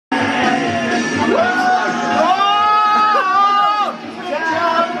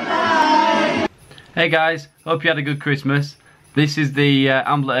Hey guys, hope you had a good Christmas. This is the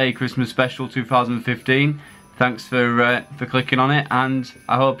AmblerA Christmas Special 2015. Thanks for clicking on it, and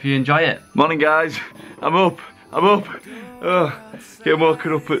I hope you enjoy it. Morning guys, I'm up. Getting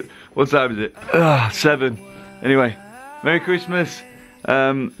woken up at, what time is it? 7. Anyway, Merry Christmas.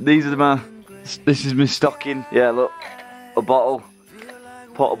 This is my stocking. Yeah, look, a bottle,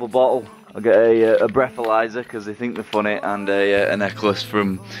 potable bottle. I'll get a breathalyzer because they think they're funny, and a necklace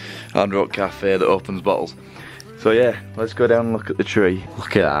from Hard Rock Cafe that opens bottles. So yeah, let's go down and look at the tree.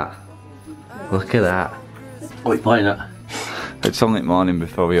 Look at that. Look at that. What are you playing at? It's only morning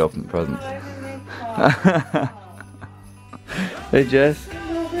before we open presents. Hey Jess. I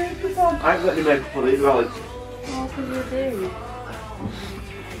ain't got any makeup on either, Alex. What can you do?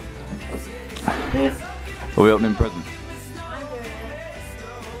 Are we opening presents?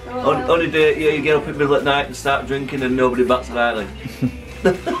 Only day you get up in the middle at night and start drinking and nobody bats an eyelid.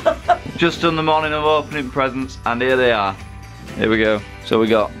 Just on the morning of opening presents, and here they are. Here we go. So we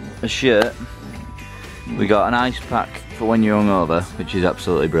got a shirt, we got an ice pack for when you're hungover, which is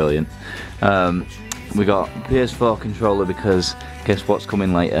absolutely brilliant. We got PS4 controller because guess what's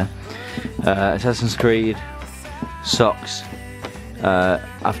coming later? Assassin's Creed, socks,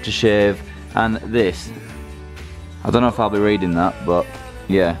 aftershave, and this. I don't know if I'll be reading that, but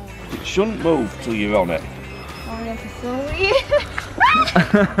yeah. It shouldn't move till you're on it. Oh, that's so weird.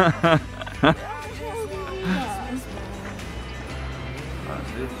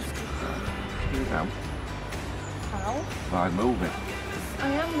 How? By moving. I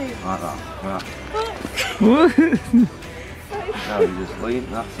am moving. Like that. Right. Now you just lean,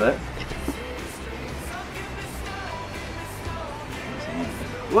 that's it.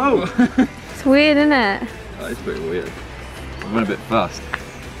 Whoa! It's weird, isn't it? That is pretty weird. I went a bit fast.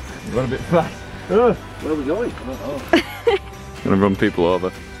 You went a bit fast. Where are we going? Oh. Gonna run people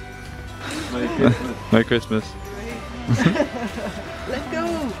over. Merry Christmas. Merry Christmas. Let's go!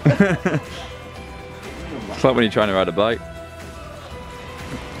 It's like when you're trying to ride a bike.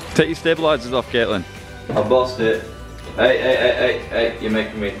 Take your stabilisers off, Caitlin. I bossed it. Hey, you're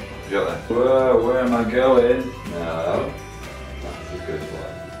making me jump there. Whoa, where am I going? No. That's a good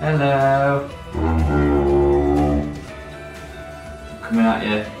one. Hello. Coming at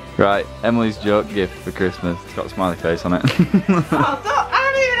you. Right, Emily's joke gift for Christmas. It's got a smiley face on it. Oh, I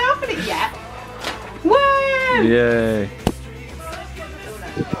haven't even opened it yet. Woo! Yay.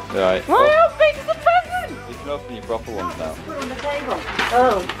 Right. Why, how big is the present? You can open your proper ones now. Put it on the table.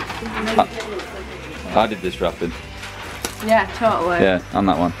 Oh. I did this wrapping. Yeah, totally. Yeah, and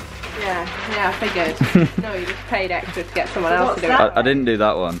that one. Yeah, I figured. No, you just paid extra to get someone else to do it. I didn't do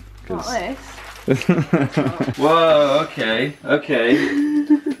that one. Not this. Whoa, okay. I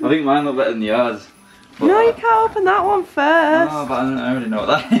think mine look better than yours. But No, you can't open that one first. Oh, but I already know what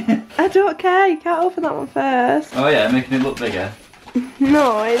that is. I don't care, you can't open that one first. Oh yeah, making it look bigger.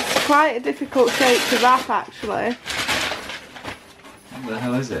 No, it's quite a difficult shape to wrap actually. What the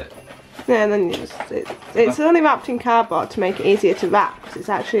hell is it? Yeah, and then you just, it's only wrapped in cardboard to make it easier to wrap because it's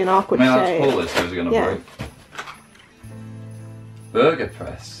actually an awkward I mean, I'll shape. just pull this so it's going to Yeah. break. Burger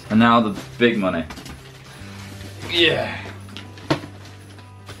press. And now the big money. Yeah.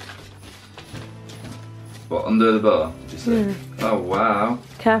 What, under the bar? Did you say? Oh wow.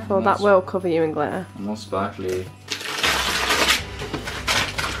 Careful, that will cover you in glitter. More sparkly.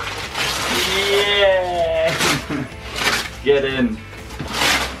 Yeah! Get in.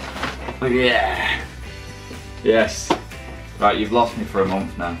 Yeah. Yes. Right, you've lost me for a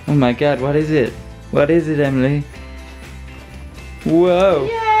month now. Oh my god, what is it? What is it, Emily? Whoa!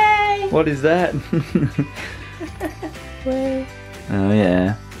 Yay! What is that? Wait. Oh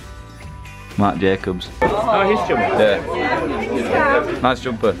yeah. Mark Jacobs. Oh, his jumper. Yeah. Nice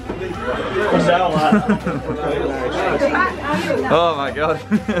jumper. What's that all that? Oh my god.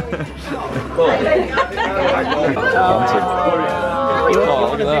 Oh,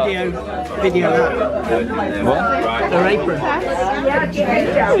 look at that. Video that. What? Their apron.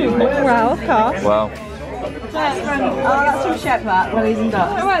 Well, of course. Wow. Oh, that's from Shep that, Willie's and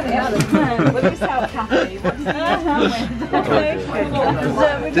Dots.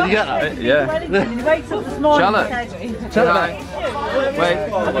 Did you get that? Yeah. He wakes up this morning. Charlotte. Wait.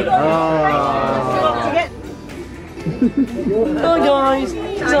 Hi guys,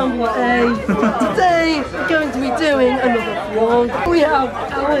 it's AmblerA. Today we're going to be doing another vlog. We have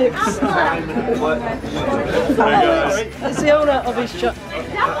Alex. Alex is the owner of his channel.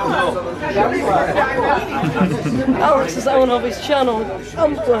 Alex is the owner of his channel,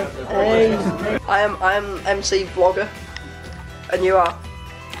 AmblerA. I am MC vlogger, and you are.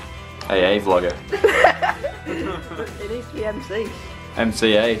 AA vlogger. It needs to be MC.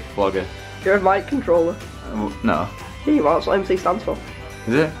 MCA vlogger. You're a mic controller. No. Yeah, you are. That's what MC stands for.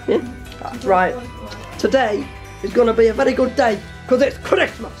 Is it? Yeah. Right. Today is going to be a very good day because it's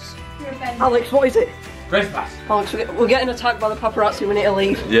Christmas. Alex, what is it? Christmas. Alex, we're getting attacked by the paparazzi. We need to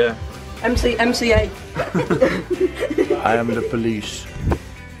leave. Yeah. MCA. I am the police.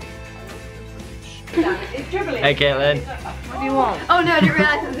 Hey, Caitlin. What do you want? Oh no, I didn't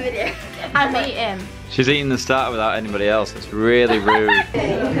realise it was a video. I'm eating. She's eating the starter without anybody else. That's really rude.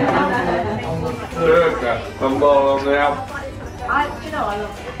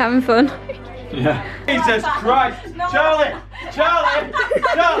 Having fun. Yeah. Jesus Christ! Charlie! Charlie!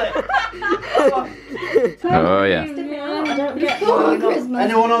 Charlie! Oh yeah.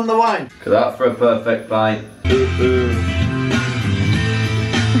 Anyone on the wine? Look at that for a perfect pint.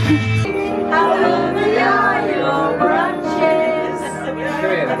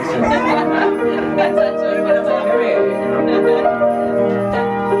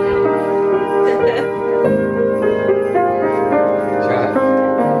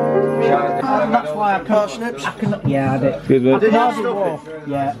 That's why I parsnips. Yeah, I did. Good I can hardly walk.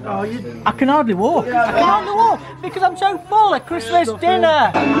 Yeah. Oh, I can hardly walk. I can hardly walk because I'm so full at Christmas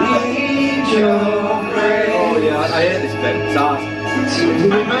dinner. Oh yeah, I hear this bit. It's awesome.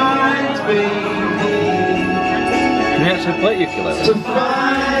 Can you actually play ukulele?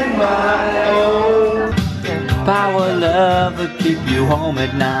 Power love will keep you home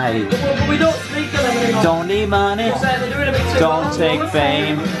at night. We don't speak to them anymore. Don't need money. Don't take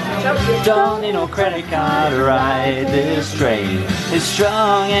fame. Don't need no credit card to ride this train. It's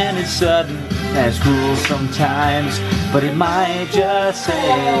strong and it's sudden and it's cruel sometimes, but it might just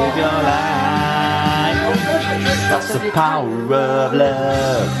save your life. That's the power of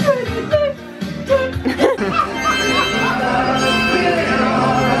love.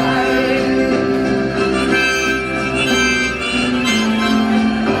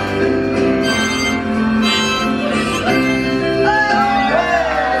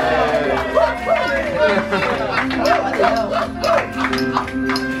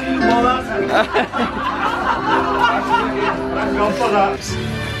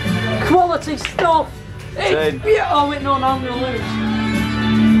 Quality stuff. Shane. Yeah. Oh wait, no, I'm gonna lose.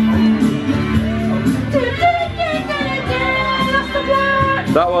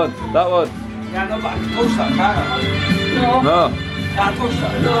 That one. That one. Yeah, no, but I can touch that, can't I? No. No. Can't touch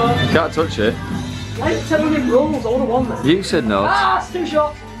that. No. Can't touch it. Why are you telling me rules? I would have won that. You said no. Ah, it's 2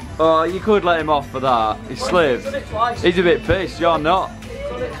 shots. Oh, you could let him off for that. He's He's slipped. done it twice. He's a bit pissed. You're not. He's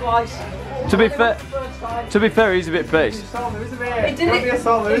done it twice. To be fair, he's a bit pissed. He did it.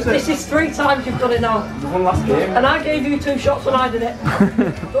 This is 3 times you've done it now. One last game. And I gave you 2 shots when I did it.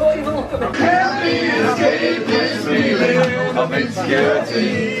 Don't even look at me.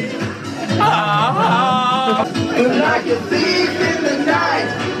 Like a thief in the night,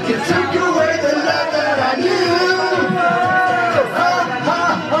 you took away the love that I knew.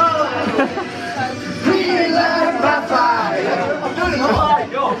 Relight my fire.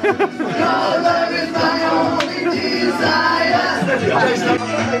 Your love is my only desire.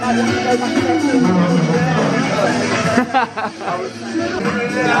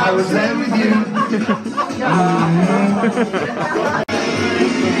 I was there with you.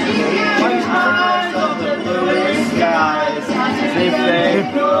 Skies, if they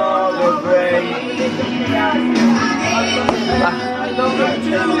blow the rain. Look to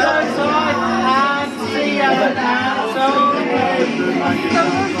the side and see how the dance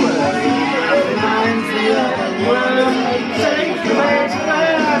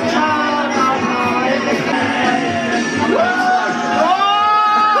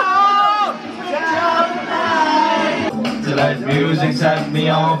Today's music set me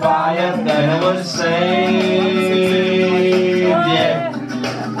on fire, then I was saved, yeah.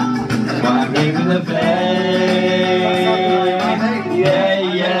 I'm keeping the faith, yeah,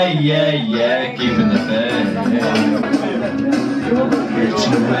 yeah, yeah, yeah, keeping the faith. Get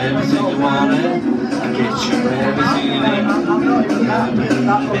you everything you wanted, get you everything you need.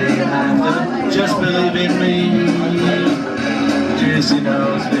 Just believe in me. Jesse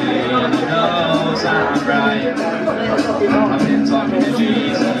knows me and he knows I'm right. I've been talking to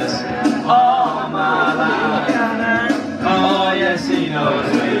Jesus all my life. Oh yes, he knows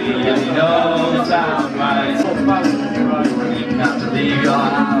me and he knows I'm right. You have to leave your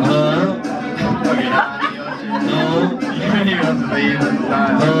house. Looking out the ocean. You have to leave the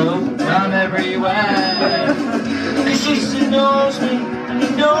time. I'm everywhere. Jesus knows me and he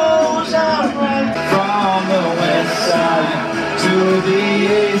knows I'm right. From the west side to the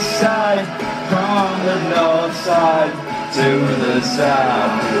east side, from the north side to the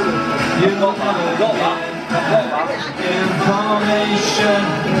south. You got that? information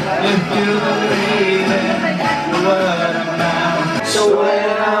if you believe in the word of mouth. So when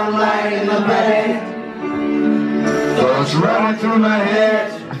I'm lying in the bed, thoughts running through my head,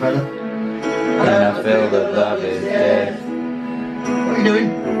 and I feel that love is dead. What are you doing?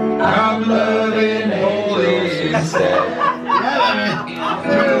 I'm loving holy instead.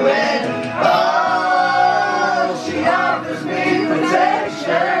 Through it. Oh, she offers me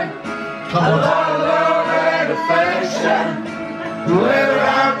protection, a lot of love and affection. Whether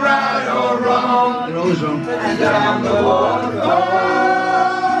I'm right or wrong, You're always wrong. and I'm the one to go.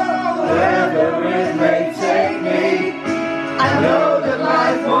 Wherever it may take me, I know that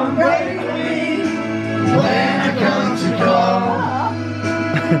life won't break me. When I come to call,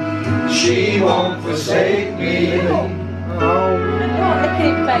 she won't forsake me.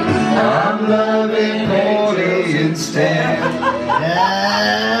 I'm loving holy instead.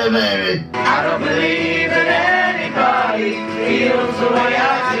 Yeah, baby. I don't believe that anybody feels the way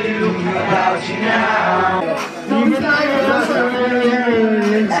I do about you now.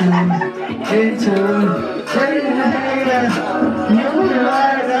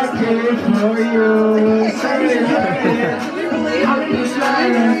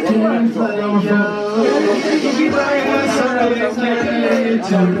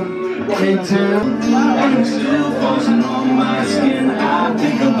 I'm still frozen on my skin. I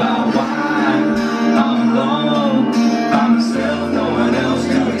think about why I'm alone by myself, no one else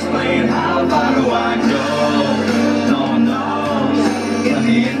to explain how far do I go. No one knows, but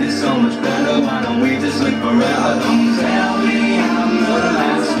the end is so much better. Why don't we just live forever? Don't tell me I'm the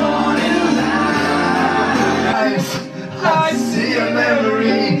last one in line. I see a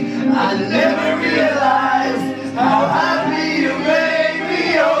memory. I never realized how happy you made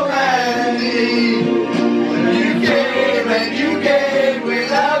me, oh Mandy. You gave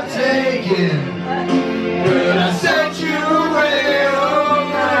without taking. When I set you away, oh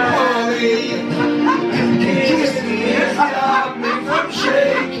Mandy. You kissed me and stopped me from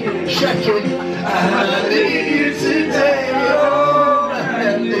shaking. I need you today, oh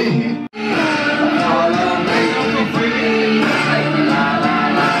Mandy. All I'll make me free.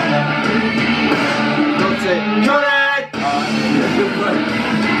 That's it. Correct!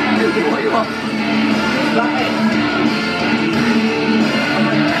 What you want?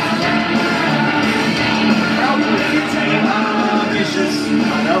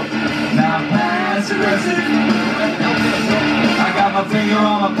 Now passive aggressive. I got my finger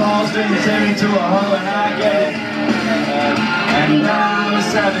on my pulse, didn't take me to a hole and I get it. And I'm a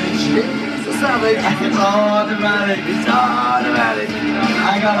savage. It's a savage. It's automatic. It's automatic.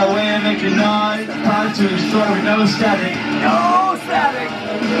 I got a way of making noise. Hard to destroy with no static. No static.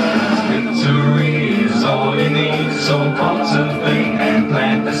 Victory is all you need. So cultivate and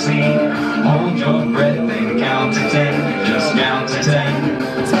plant the seed. Hold your breath and count to 10. Just count to 10.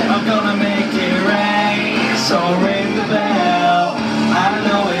 I'm gonna make it rain. So ring the bell. I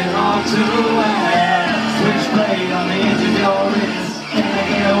know it all too well. Switch blade on the edge of your wrist. Can I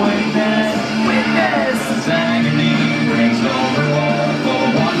get a witness? Witness. As agony brings no reward for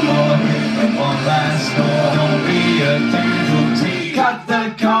one more hit and one last score. Don't be a casualty. Cut the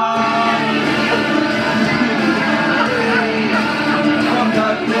card.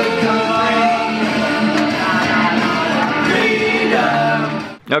 Cut the card.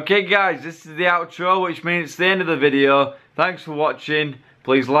 Freedom. Okay guys, this is the outro, which means it's the end of the video. Thanks for watching.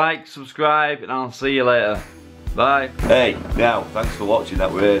 Please like, subscribe, and I'll see you later. Bye. Hey, now, thanks for watching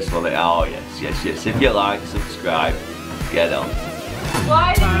that rehearsal. Oh yes. If you like, subscribe, get on.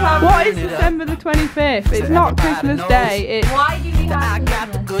 Why do you have What is December the 25th? It's not Christmas Day. It's Why do you have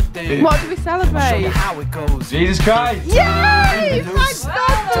what do we celebrate? Jesus Christ! Yay! Thank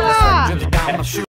God for